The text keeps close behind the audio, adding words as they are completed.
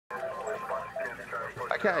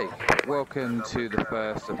Okay, welcome to the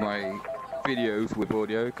first of my videos with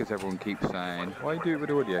audio, because everyone keeps saying, why do it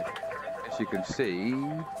with audio? As you can see,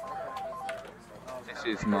 this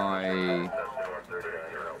is my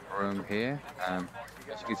room here. As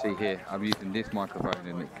you can see here, I'm using this microphone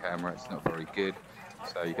in the camera. It's not very good,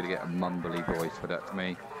 so you're going to get a mumbly voice for that to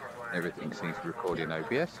me. Everything seems to be recorded in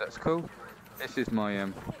OBS, that's cool. This is my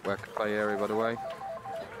work and play area, by the way.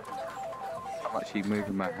 I'm actually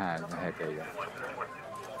moving my hand. There you go.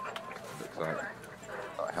 Looks like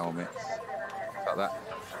helmets, like that.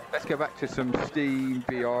 Let's go back to some Steam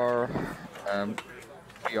VR,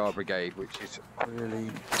 VRigade, which is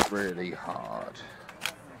really hard.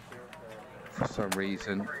 For some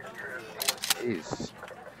reason, it is.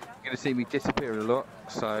 You're going to see me disappear a lot,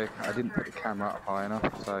 so I didn't put the camera up high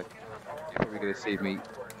enough, so you're probably going to see me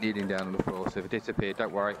kneeling down on the floor. So if I disappear,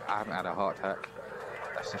 don't worry, I haven't had a heart attack.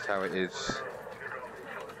 That's just how it is.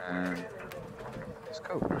 It's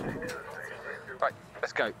cool. Right,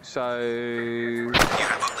 let's go. So you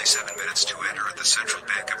have only 7 minutes to enter at the central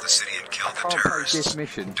bank of the city and kill the terrorists. This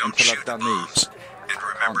mission Don't until shoot I've done the bombs. these. And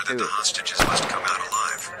remember that the hostages must come out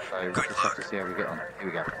alive. So we'll just have to see how we get on. Here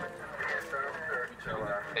we go.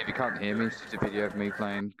 If you can't hear me, it's just a video of me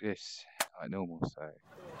playing this like normal, so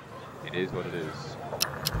it is what it is.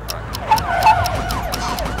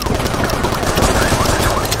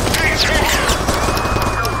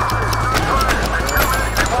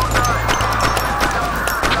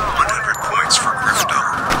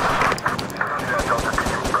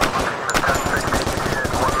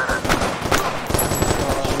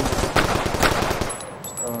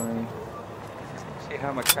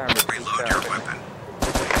 How my camera reload your weapon.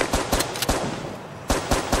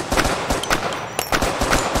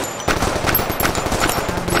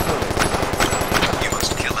 You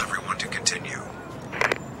must kill everyone to continue.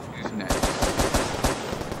 Who's next?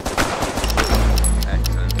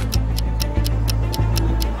 Excellent.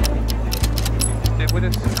 Stay with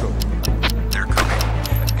us. Cool. They're coming.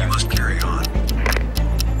 You must carry on.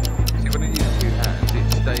 See, when I use 2 hands, it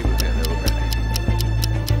stay with it a little bit.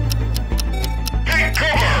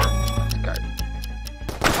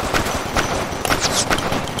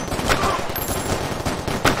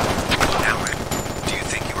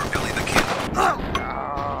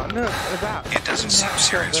 It doesn't seem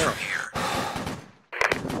serious from here.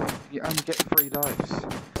 You only get 3 lives. So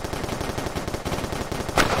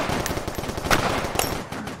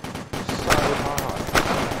hard.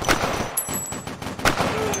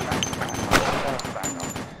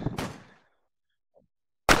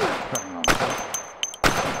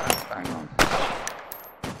 Bang on.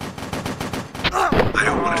 I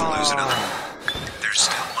don't want to lose another one. There's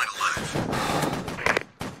still one alive.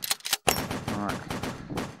 Alright.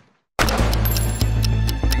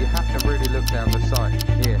 Really look down the side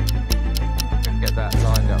here and get that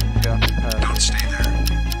lined up just perfect. Don't stay there.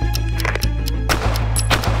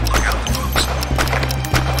 Look out the bombs.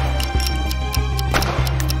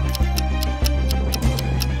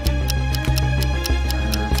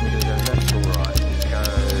 We're going to go left or right. Let's go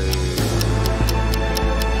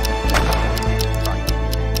right.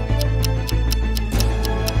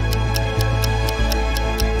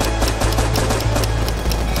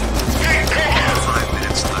 5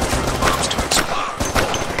 minutes left for the bombs to explode.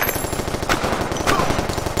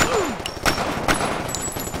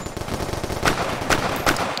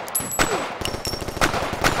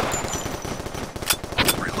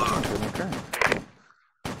 Reload. Okay.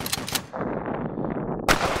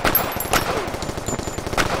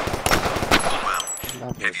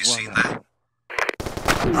 Wow. Have you seen that?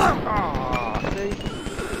 See?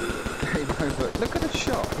 Game over. Look at the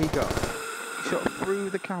shot he got. He shot through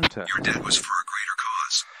the counter. Your death was for a greater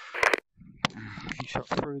cause. He shot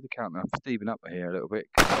through the counter. I'm steaming up here a little bit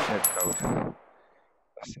because my head's cold.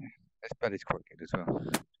 That's it. This belly's quite good as well.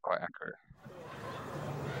 It's quite accurate.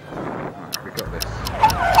 Alright, we got this.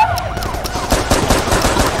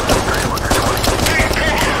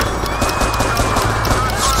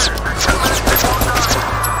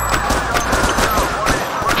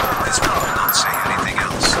 This one will not say anything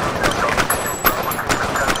else.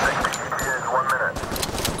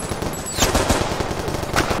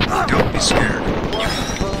 Don't be scared. You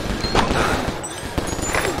can be. Well done.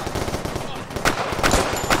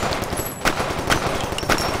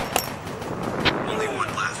 Only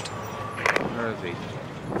one left. Where is he?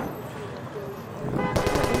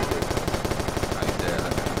 Right there.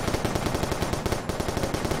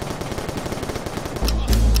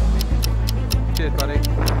 Cheers, buddy.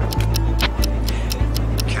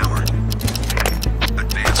 Coward.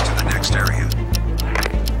 Advance to the next area.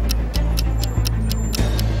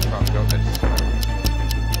 Right, we got this.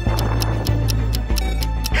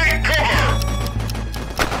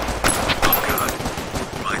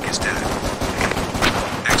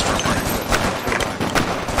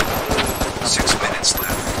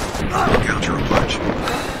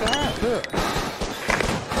 Ugh.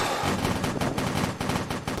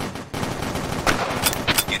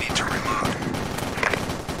 You need to reload.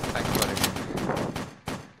 Thanks, buddy.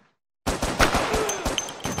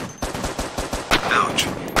 Ouch.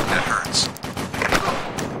 That hurts.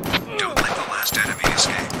 Don't let the last enemy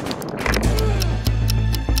escape.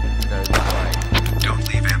 Goes that way. Don't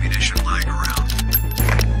leave ammunition lying around.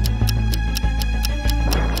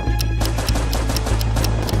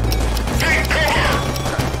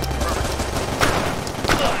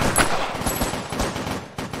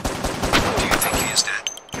 Do you think he is dead?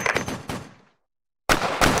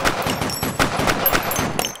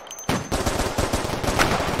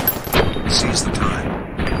 Seize the time.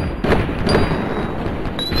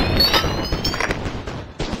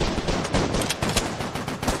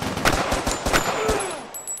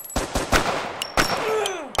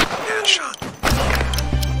 Headshot.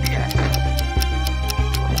 Yes.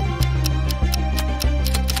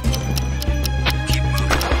 Keep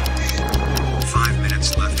moving. 5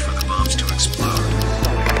 minutes left for the bombs to explode.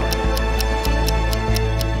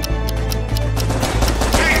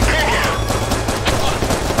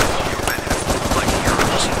 Your men have fought like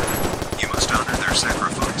heroes. You must honor their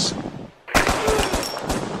sacrifice.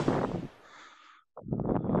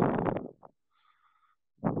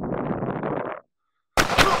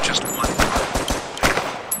 Just one more.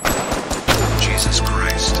 Jesus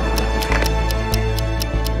Christ.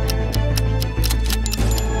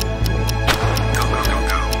 Go, go, go,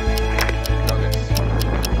 go. Got this.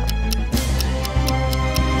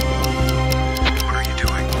 What are you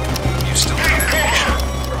doing? You still need ammunition.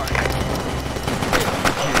 Right.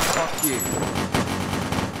 Fuck you.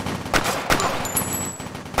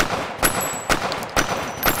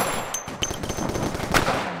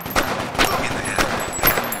 In the head.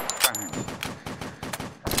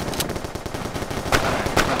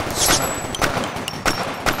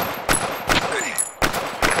 Good hit.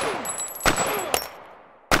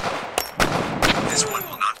 This one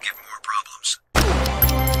will not give more problems.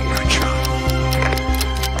 Good shot.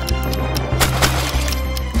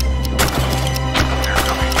 They're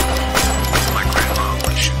coming. My grandma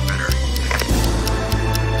would shoot better.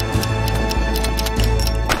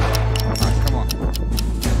 Right, come on.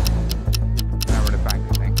 Now we're in the bank,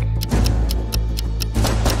 I think.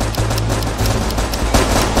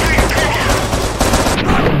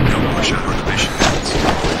 No more shot on the mission.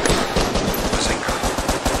 Bazinga.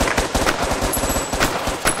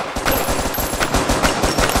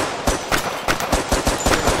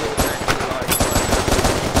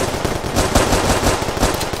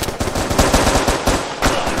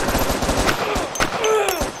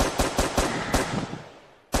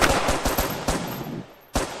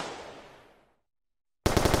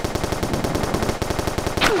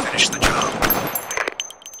 Finish the job.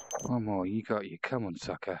 One more, you got you. Come on,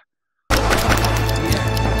 sucker.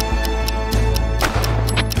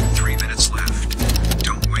 3 minutes left.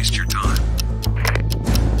 Don't waste your time.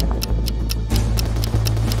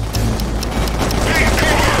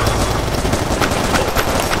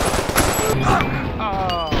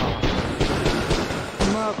 Oh,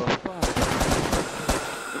 motherfucker.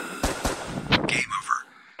 Game over.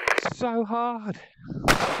 So hard.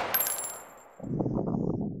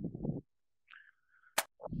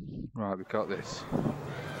 Right, we got this.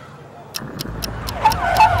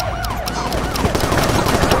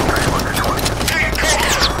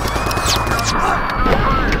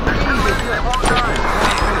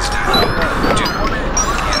 David is down. Dude, he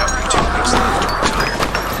had only 2 weeks left to retire.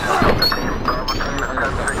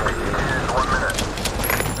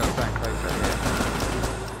 No, back later,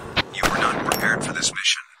 yeah. You were not prepared for this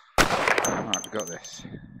mission. Alright, we got this.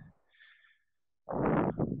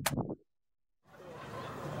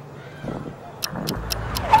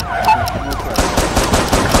 More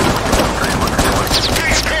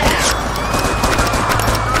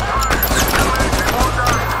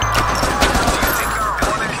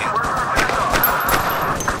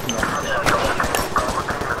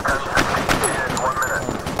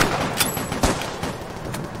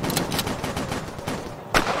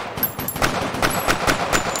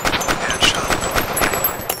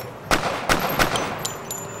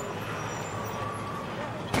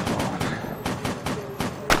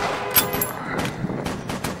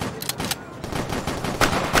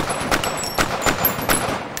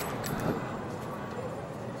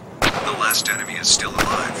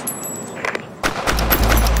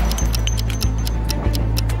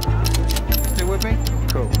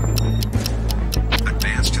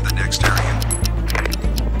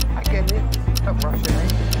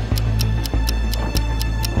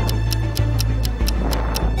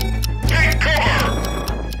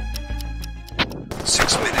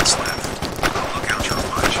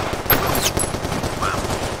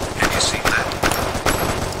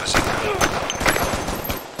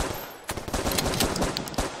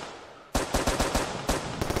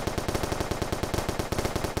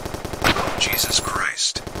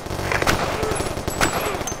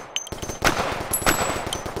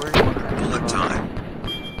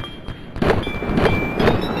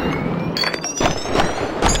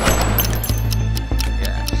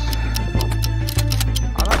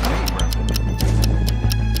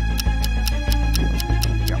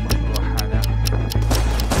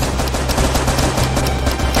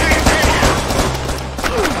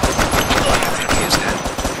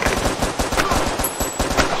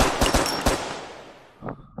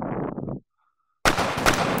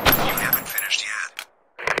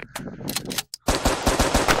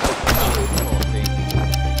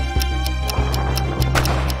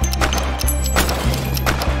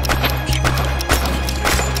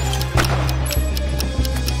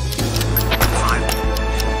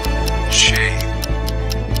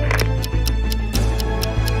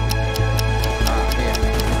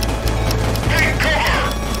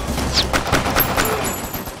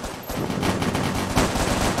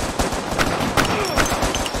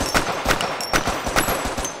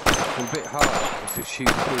managed to shoot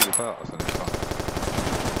through the bars on his phone.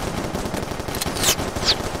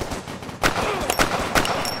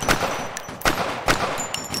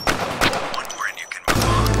 One more and you can move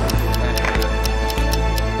on.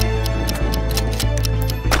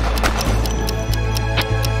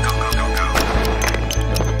 Go, go, go, go.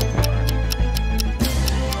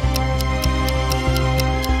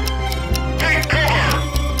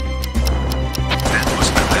 That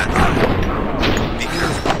wasn't a bad run. Be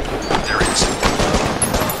careful. There is.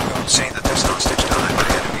 Say that there's hostage died by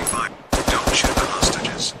enemy fire. Don't shoot the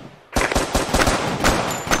hostages.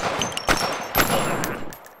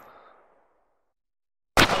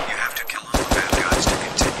 You have to kill all the bad guys to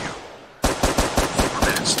continue. 4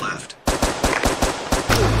 minutes left.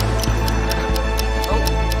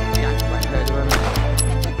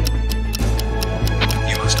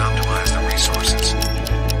 You must optimize the resources.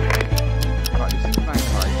 Right, this is bank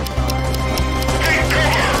heist.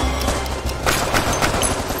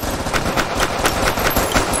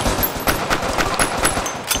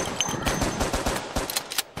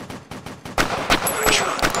 Good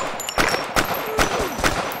shot.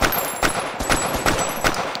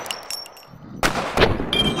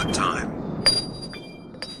 Bullet time.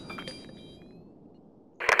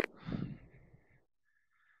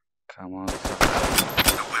 Come on. The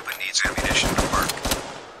weapon needs ammunition to work.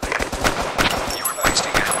 You are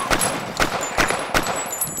wasting ammo.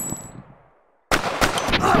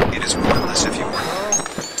 It is pointless if you were.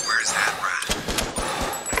 Where is that rat?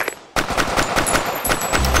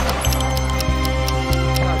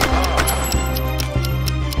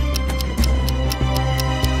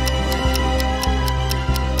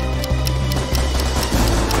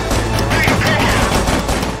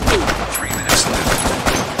 Three minutes left.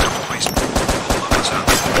 Don't waste more. Pull us up.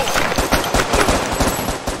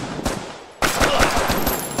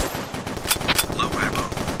 Low ammo.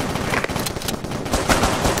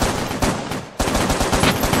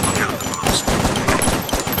 Look out the post.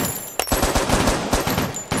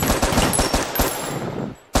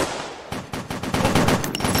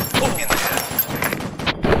 In the head.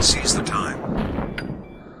 Seize the time.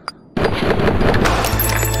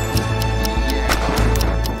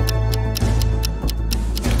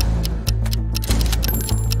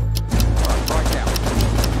 Right now.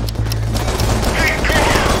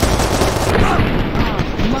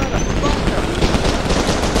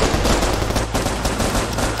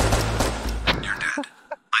 You're dead.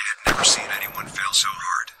 I had never seen anyone fail so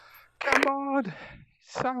hard. Come on.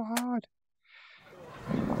 So hard.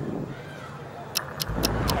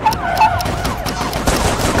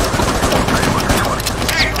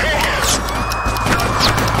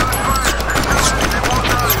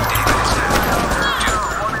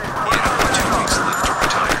 He had only 2 weeks left to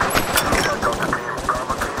retire.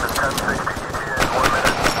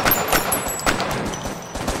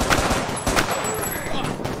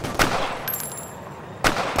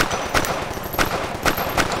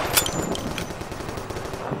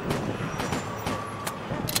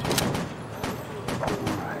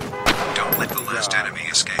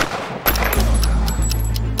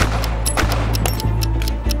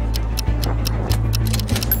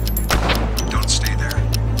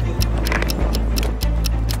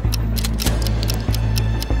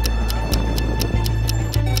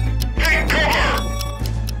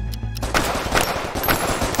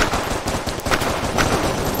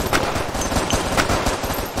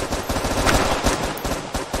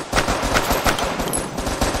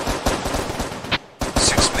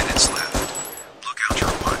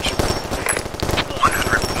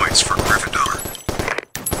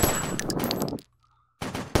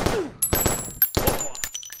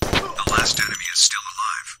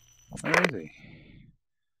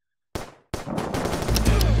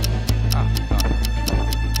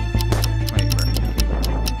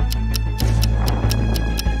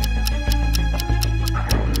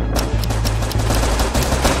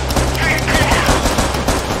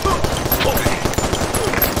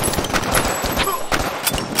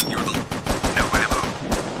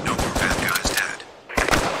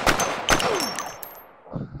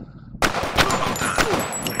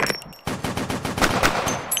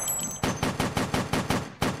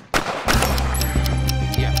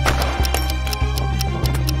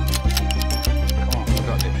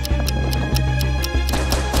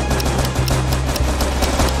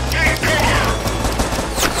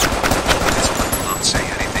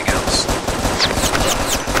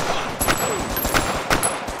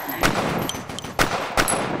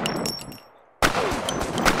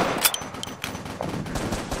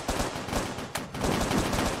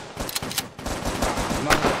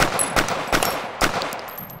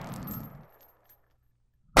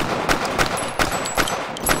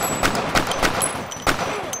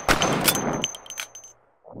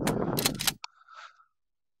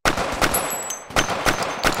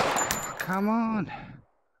 Come on.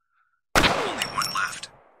 Only one left.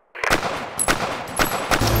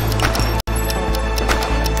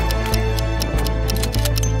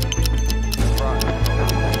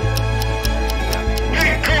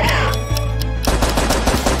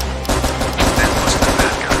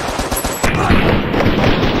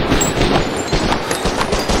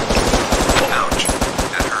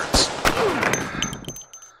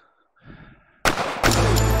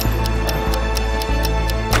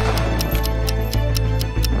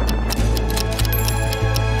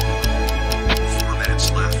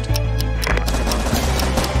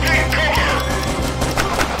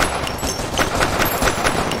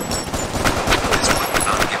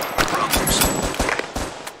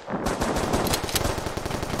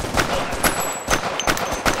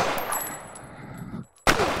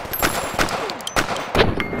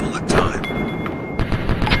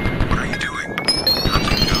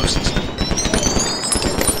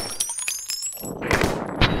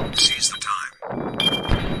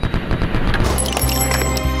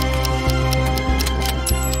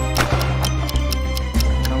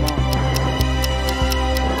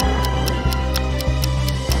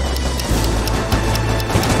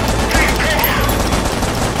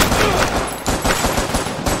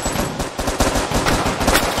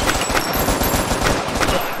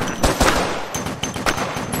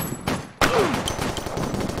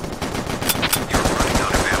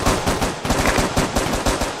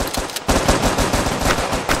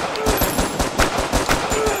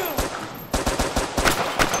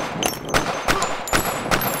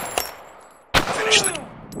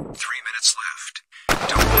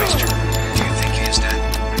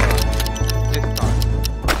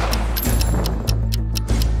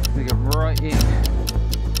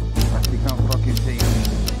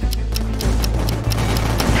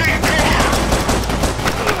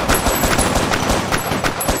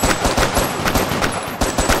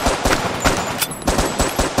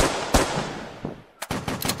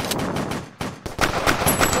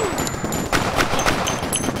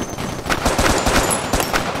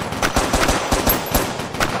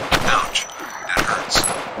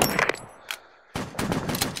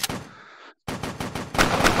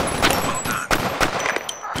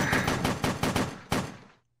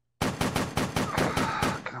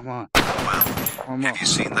 Have you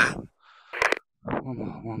seen that? One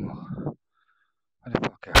more. Where the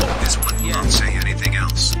fuck out? This one will not say anything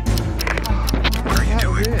else. What are you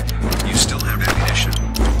doing? You still have ammunition.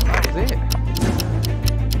 That was it.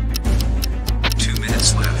 2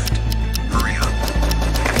 minutes left. Hurry up.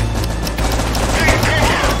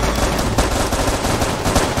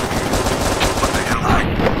 What the hell?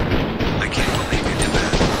 I can't believe you did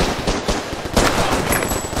that.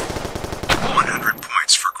 100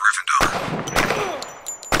 points for Gryffindor.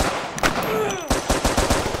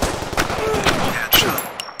 Headshot.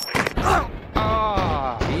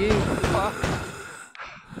 Ah, you fuck.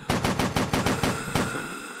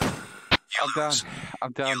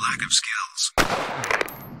 I'm done. You lack of skills.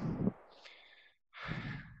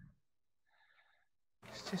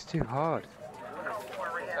 It's just too hard.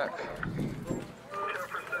 Look.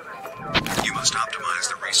 You must optimize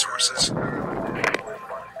the resources.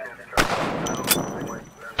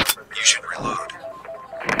 You should reload.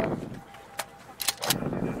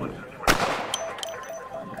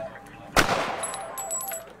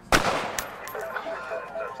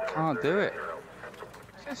 Can't do it.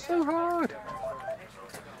 It's just so hard.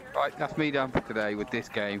 Right, that's me done for today with this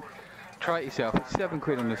game. Try it yourself. It's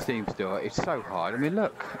 £7 on the Steam store. It's so hard. I mean,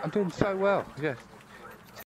 look, I'm doing so well. Yeah.